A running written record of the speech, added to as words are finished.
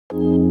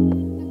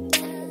Don't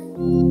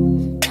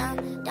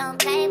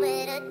play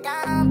with it,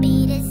 don't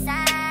be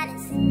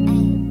dishonest.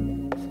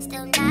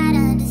 Still not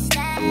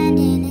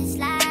understanding its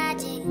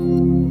logic.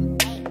 I'm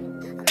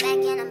back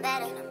and I'm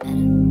better.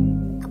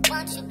 I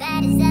want you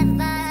bad as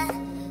ever.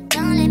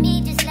 Don't let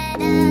me just let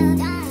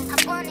up.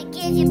 I wanna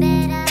give you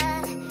better.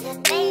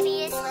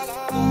 Baby, it's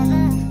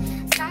whatever.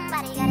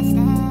 Somebody gotta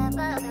step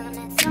up.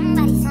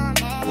 Somebody's on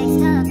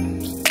next up.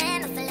 Be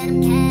gentle for let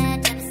them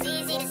catch up. It's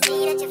easy to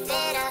see that you're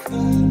fitter.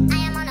 I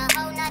am on a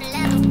whole nother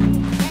level.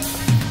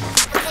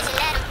 Because you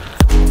let 'em.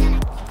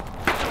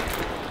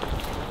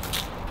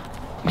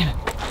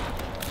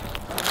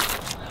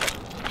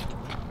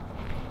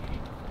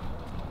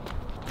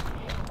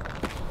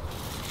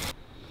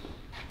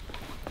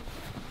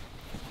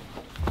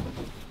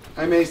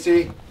 Hi,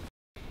 Macy.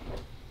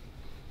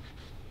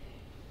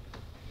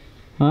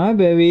 Hi,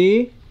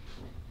 baby.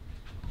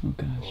 Oh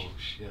gosh. Oh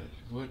shit!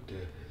 What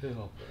the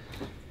hell?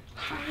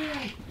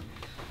 Hi,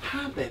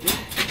 hi, baby.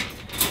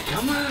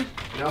 Come on.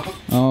 No.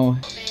 Oh.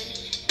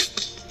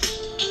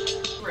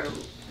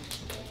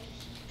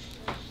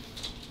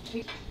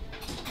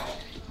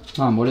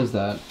 Mom, what is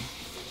that?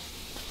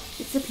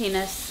 It's a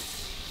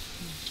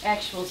penis.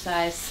 Actual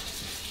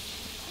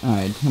size.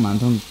 Alright, come on,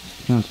 don't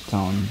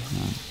tell him.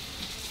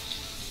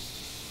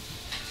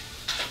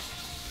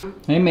 No.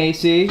 Hey,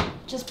 Macy.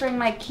 Just bring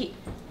my key.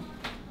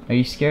 Are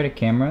you scared of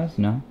cameras?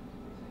 No?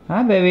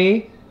 Hi,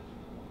 baby.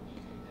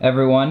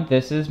 Everyone,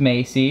 this is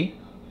Macy.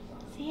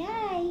 Say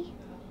hi.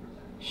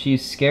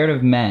 She's scared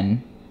of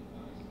men.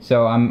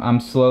 So I'm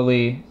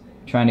slowly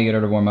trying to get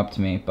her to warm up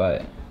to me,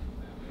 but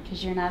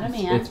Because you're not a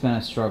man. it's been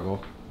a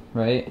struggle.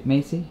 Right,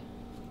 Macy?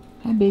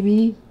 Hi,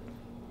 baby.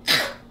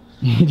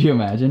 Could you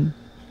imagine?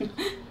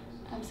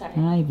 I'm sorry.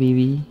 Hi,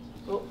 baby.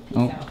 Oh, peace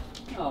Oh. out.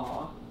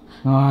 Aw.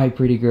 Hi,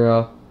 pretty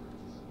girl.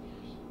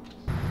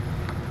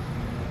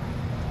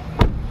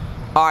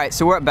 Alright,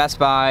 so we're at Best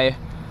Buy.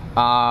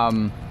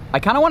 I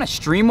kind of want to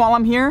stream while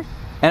I'm here,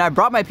 and I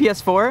brought my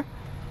PS4.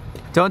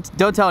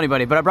 Don't tell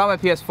anybody, but I brought my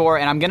PS4,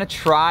 and I'm gonna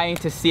try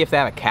to see if they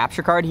have a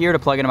capture card here to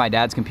plug into my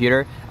dad's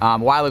computer. A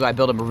while ago, I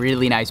built a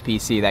really nice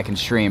PC that can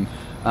stream.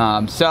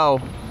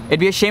 So it'd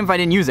be a shame if I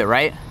didn't use it,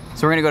 right?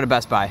 So we're gonna go to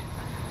Best Buy.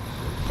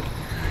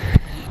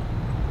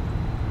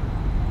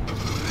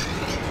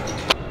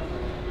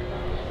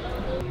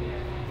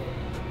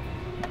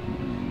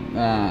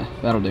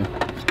 That'll do.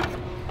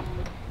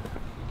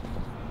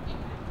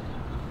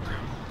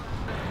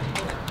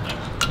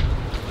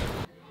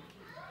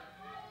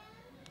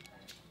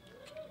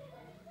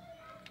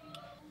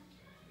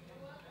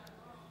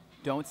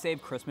 Don't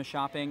save Christmas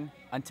shopping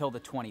until the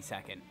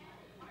 22nd.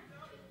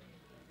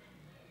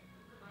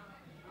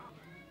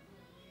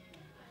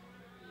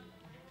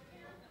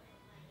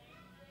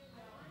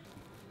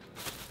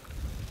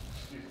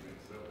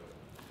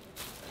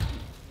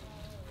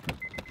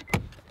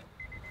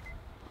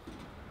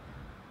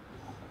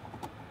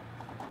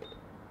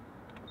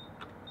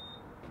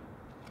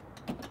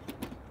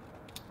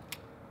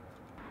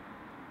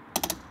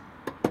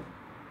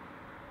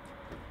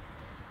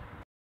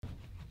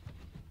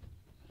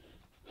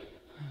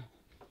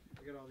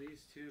 All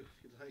these too,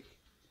 if you'd like.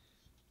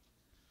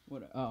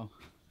 What?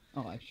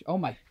 Oh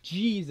my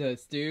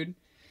Jesus, dude.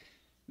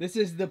 This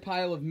is the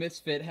pile of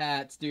misfit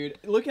hats, dude.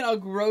 Look at how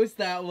gross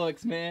that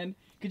looks, man.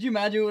 Could you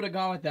imagine who would have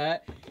gone with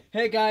that?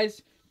 Hey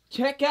guys,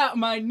 check out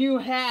my new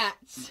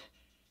hats.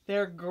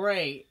 They're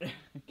great.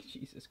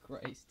 Jesus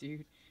Christ,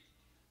 dude.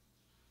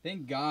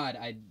 Thank God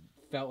I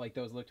felt like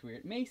those looked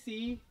weird.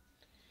 Macy.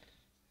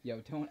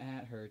 Yo, don't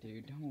at her,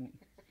 dude. Don't.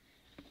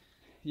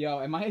 Yo,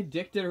 am I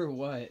addicted or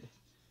what?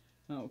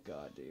 Oh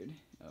God, dude.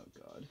 Oh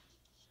God.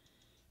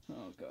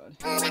 Oh God.